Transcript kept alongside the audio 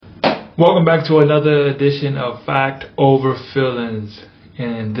Welcome back to another edition of Fact Over Feelings.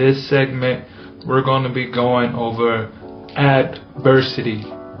 In this segment, we're going to be going over adversity.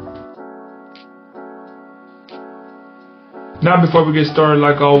 Now, before we get started,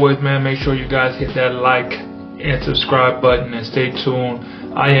 like always, man, make sure you guys hit that like and subscribe button and stay tuned.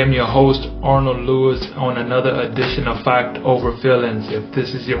 I am your host, Arnold Lewis, on another edition of Fact Over Feelings. If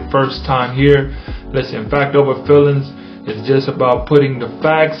this is your first time here, listen, Fact Over Feelings is just about putting the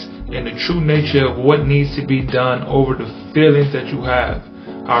facts and the true nature of what needs to be done over the feelings that you have.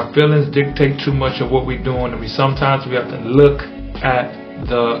 Our feelings dictate too much of what we're doing, and sometimes we have to look at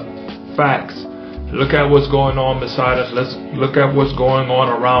the facts. Look at what's going on beside us. Let's look at what's going on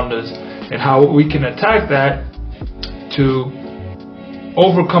around us and how we can attack that to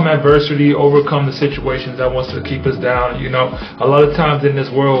overcome adversity, overcome the situations that wants to keep us down. You know, a lot of times in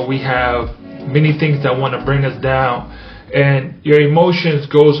this world we have many things that want to bring us down, and your emotions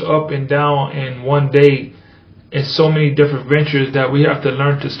goes up and down in one day in so many different ventures that we have to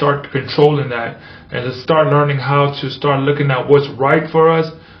learn to start controlling that and to start learning how to start looking at what's right for us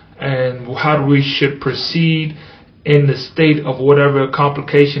and how we should proceed in the state of whatever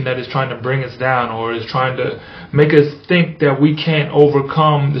complication that is trying to bring us down or is trying to make us think that we can't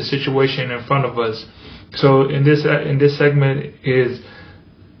overcome the situation in front of us. So in this segment is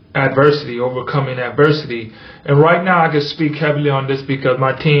adversity, overcoming adversity. And right now I can speak heavily on this because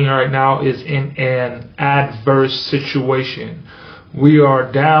my team right now is in an adverse situation. We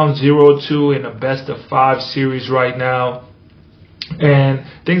are down 0-2 in a best of 5 series right now. And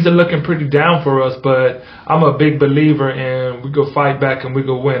things are looking pretty down for us, but I'm a big believer in we go fight back and we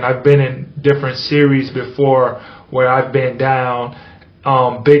go win. I've been in different series before where I've been down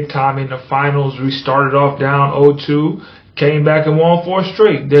big time in the finals. We started off down 0-2, came back and won 4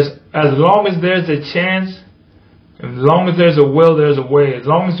 straight. As long as there's a chance, as long as there's a will, there's a way. As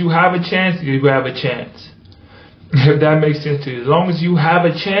long as you have a chance, you have a chance. If that makes sense to you. As long as you have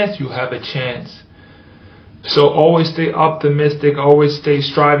a chance, you have a chance. So always stay optimistic, always stay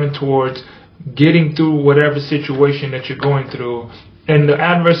striving towards getting through whatever situation that you're going through. In the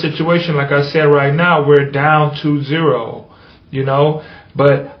adverse situation, like I said right now, we're down 2-0, you know,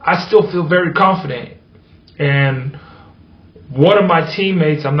 but I still feel very confident. And one of my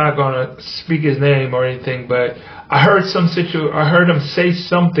teammates, I'm not going to speak his name or anything, but I heard him say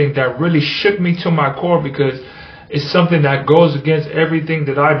something that really shook me to my core because it's something that goes against everything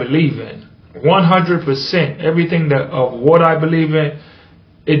that I believe in. 100%, everything of what I believe in,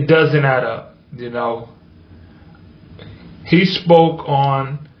 it doesn't add up, you know. He spoke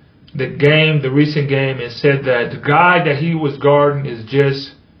on the recent game, and said that the guy that he was guarding is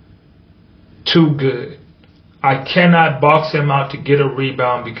just too good. I cannot box him out to get a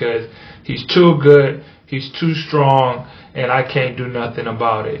rebound because he's too good, he's too strong, and I can't do nothing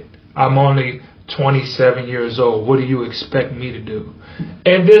about it. I'm only 27 years old. What do you expect me to do?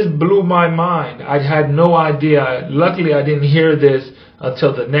 And this blew my mind. I had no idea. Luckily, I didn't hear this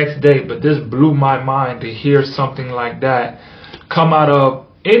until the next day, but this blew my mind to hear something like that come out of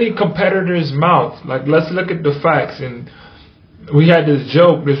any competitor's mouth. Like, let's look at the facts. And we had this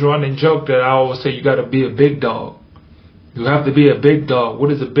running joke that I always say, you got to be a big dog. You have to be a big dog.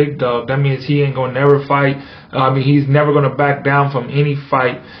 What is a big dog? That means he ain't going to never fight. He's never going to back down from any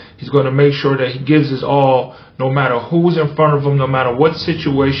fight. He's going to make sure that he gives his all, no matter who's in front of him, no matter what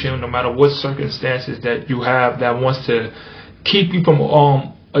situation, no matter what circumstances that you have that wants to keep you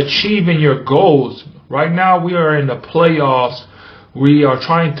from achieving your goals. Right now we are in the playoffs. We are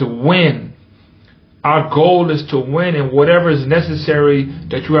trying to win. Our goal is to win, and whatever is necessary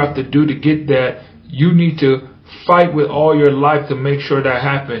that you have to do to get that, you need to fight with all your life to make sure that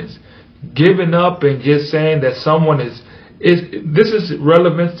happens. Giving up and just saying that someone this is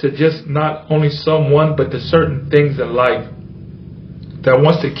relevant to just not only someone, but to certain things in life that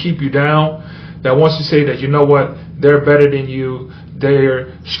wants to keep you down, that wants to say that, you know what, they're better than you,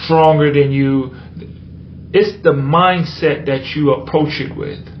 they're stronger than you. It's the mindset that you approach it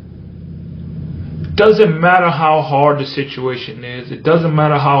with. Doesn't matter how hard the situation is. It doesn't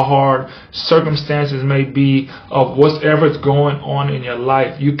matter how hard circumstances may be of whatever's going on in your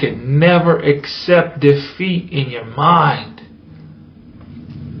life. You can never accept defeat in your mind.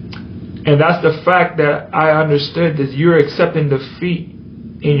 And that's the fact that I understood, that you're accepting defeat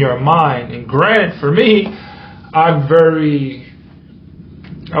in your mind. And granted, for me, I'm very,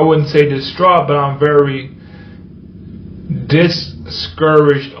 I wouldn't say distraught, but I'm very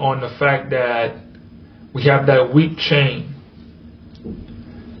discouraged on the fact that we have that weak chain.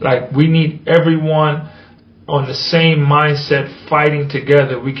 Like, we need everyone on the same mindset, fighting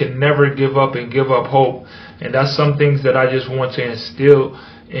together. We can never give up and give up hope. And that's some things that I just want to instill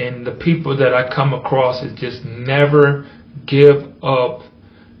and the people that I come across is just never give up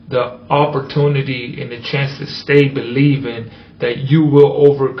the opportunity and the chance to stay believing that you will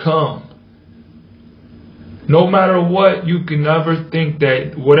overcome. No matter what, you can never think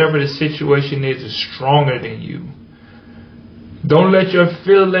that whatever the situation is stronger than you. Don't let your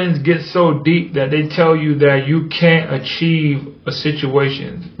feelings get so deep that they tell you that you can't achieve a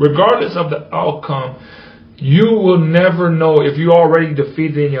situation. Regardless of the outcome, you will never know if you're already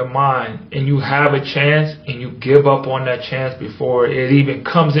defeated in your mind and you have a chance and you give up on that chance before it even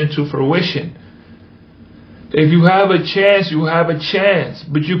comes into fruition. If you have a chance, you have a chance.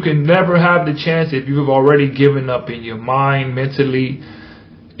 But you can never have the chance if you've already given up in your mind, mentally,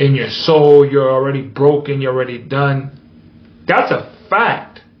 in your soul. You're already broken. You're already done. That's a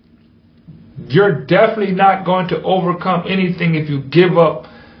fact. You're definitely not going to overcome anything if you give up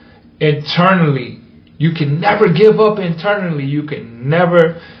internally. You can never give up internally. You can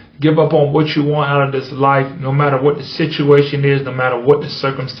never give up on what you want out of this life, no matter what the situation is, no matter what the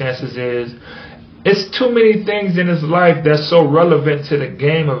circumstances is. It's too many things in this life that's so relevant to the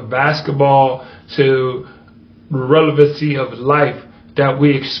game of basketball, to the relevancy of life that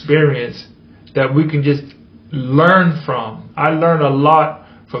we experience, that we can just learn from. I learned a lot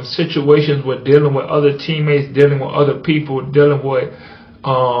from situations with dealing with other teammates, dealing with other people, dealing with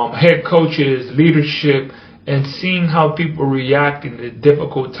head coaches, leadership, and seeing how people react in the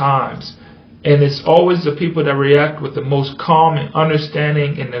difficult times. And it's always the people that react with the most calm and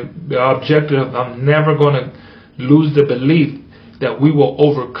understanding and the objective of, I'm never going to lose the belief that we will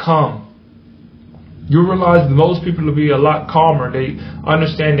overcome. You realize most people will be a lot calmer. They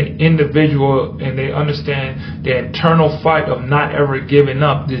understand the individual and they understand the internal fight of not ever giving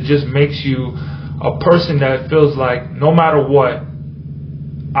up. It just makes you a person that feels like no matter what,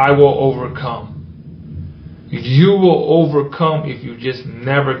 I will overcome. You will overcome if you just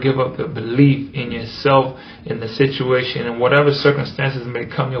never give up the belief in yourself, in the situation, and whatever circumstances may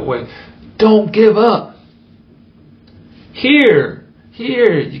come your way. Don't give up. Here,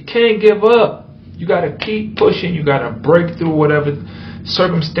 you can't give up. You got to keep pushing. You got to break through whatever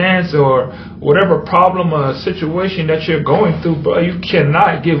circumstance or whatever problem or situation that you're going through, bro. You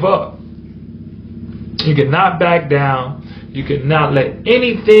cannot give up. You cannot back down. You cannot let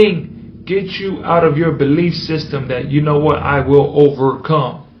anything get you out of your belief system that, you know what, I will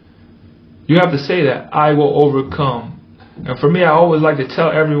overcome. You have to say that, I will overcome. And for me, I always like to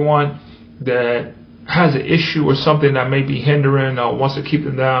tell everyone that has an issue or something that may be hindering or wants to keep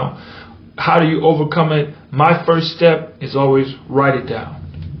them down, how do you overcome it? My first step is always write it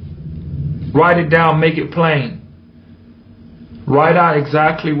down. Write it down, make it plain. Write out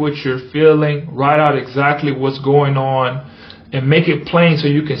exactly what you're feeling. Write out exactly what's going on. And make it plain so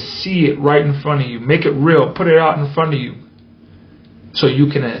you can see it right in front of you. Make it real. Put it out in front of you so you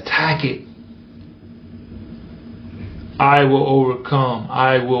can attack it. I will overcome.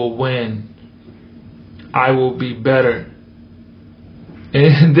 I will win. I will be better.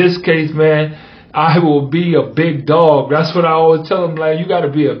 In this case, man, I will be a big dog. That's what I always tell them. Like, you got to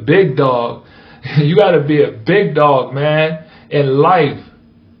be a big dog. You got to be a big dog, man, in life.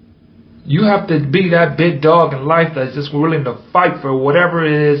 You have to be that big dog in life that's just willing to fight for whatever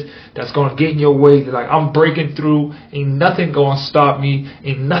it is that's going to get in your way. Like, I'm breaking through. Ain't nothing going to stop me.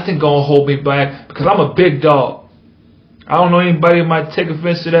 Ain't nothing going to hold me back because I'm a big dog. I don't know anybody who might take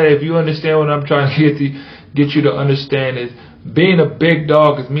offense to that. If you understand what I'm trying to get you to understand is being a big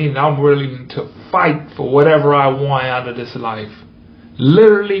dog is meaning I'm willing to fight for whatever I want out of this life.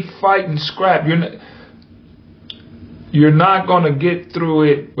 Literally fight and scrap. You're not going to get through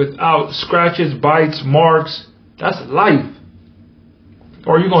it without scratches, bites, marks. That's life.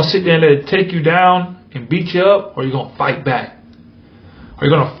 Or you're going to sit there and let it take you down and beat you up, or you're going to fight back. Or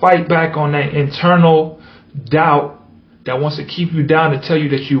you're going to fight back on that internal doubt that wants to keep you down to tell you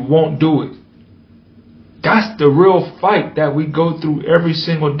that you won't do it. That's the real fight that we go through every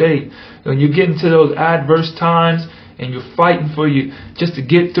single day. When you get into those adverse times and you're fighting for you just to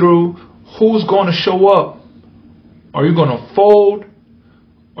get through, who's going to show up? Are you going to fold?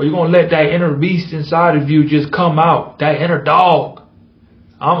 Or are you going to let that inner beast inside of you just come out? That inner dog.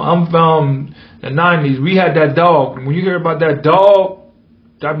 I'm from the 90s. We had that dog. When you hear about that dog,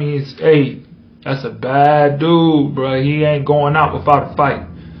 that means, hey, that's a bad dude, bro. He ain't going out without a fight.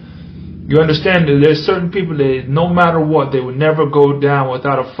 You understand that there's certain people that no matter what, they would never go down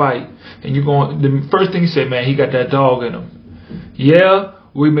without a fight. And the first thing you say, man, he got that dog in him. Yeah,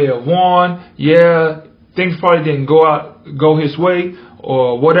 we may have won. Yeah, things probably didn't go his way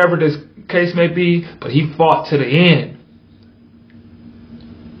or whatever this case may be, but he fought to the end.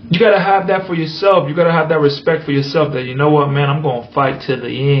 You got to have that for yourself. You got to have that respect for yourself that, you know what, man, I'm going to fight till the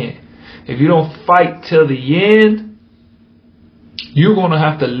end. If you don't fight till the end, you're going to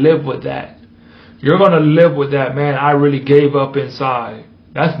have to live with that. You're going to live with that, man. I really gave up inside.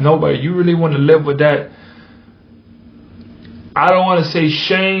 That's nobody. You really want to live with that. I don't want to say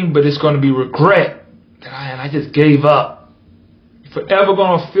shame, but it's going to be regret. That I just gave up. You're forever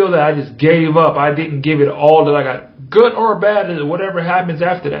going to feel that I just gave up. I didn't give it all that I got. Good or bad, whatever happens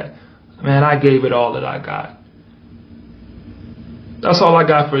after that. Man, I gave it all that I got. That's all I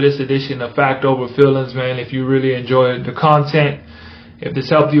got for this edition of Fact Over Feelings, man. If you really enjoyed the content, if this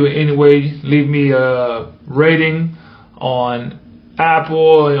helped you in any way, leave me a rating on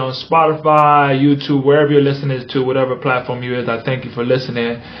Apple, on Spotify, YouTube, wherever you're listening to, whatever platform you is. I thank you for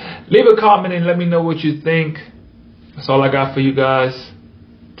listening. Leave a comment and let me know what you think. That's all I got for you guys.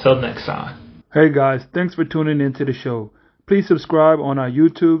 Till next time. Hey guys, thanks for tuning into the show. Please subscribe on our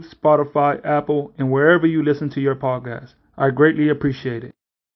YouTube, Spotify, Apple, and wherever you listen to your podcast. I greatly appreciate it.